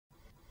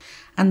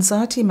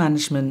Anxiety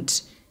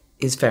management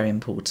is very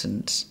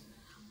important.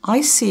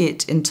 I see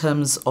it in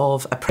terms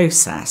of a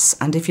process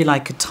and, if you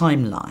like, a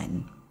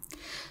timeline.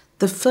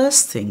 The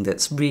first thing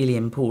that's really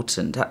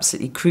important,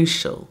 absolutely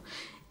crucial,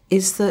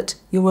 is that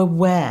you're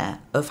aware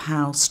of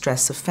how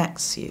stress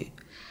affects you.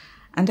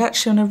 And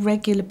actually, on a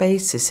regular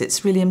basis,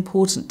 it's really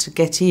important to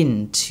get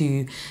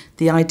into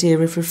the idea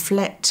of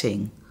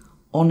reflecting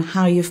on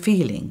how you're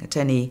feeling at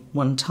any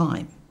one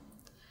time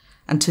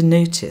and to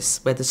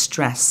notice whether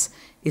stress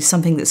is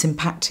something that's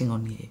impacting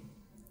on you.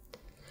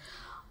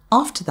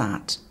 After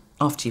that,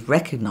 after you've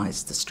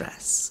recognised the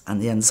stress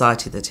and the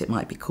anxiety that it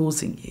might be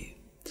causing you,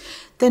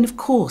 then of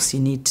course you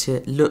need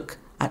to look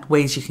at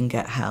ways you can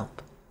get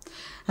help.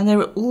 And there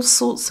are all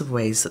sorts of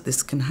ways that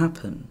this can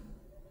happen.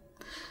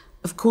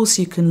 Of course,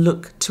 you can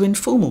look to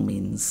informal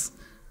means,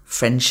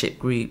 friendship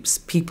groups,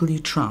 people you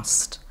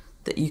trust,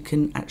 that you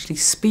can actually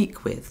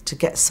speak with to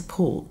get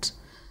support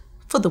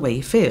for the way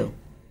you feel.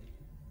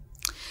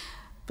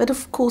 But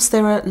of course,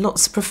 there are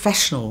lots of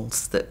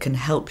professionals that can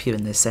help you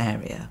in this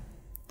area,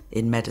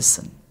 in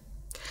medicine.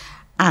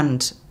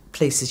 And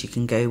places you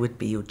can go would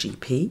be your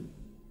GP,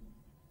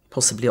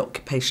 possibly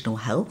occupational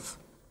health.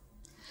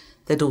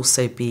 There'd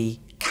also be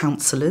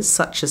counsellors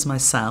such as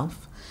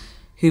myself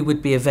who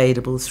would be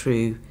available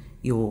through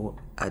your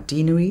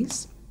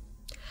deaneries.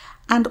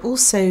 And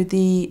also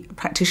the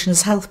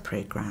Practitioners Health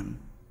Programme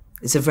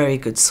is a very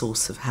good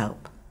source of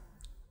help.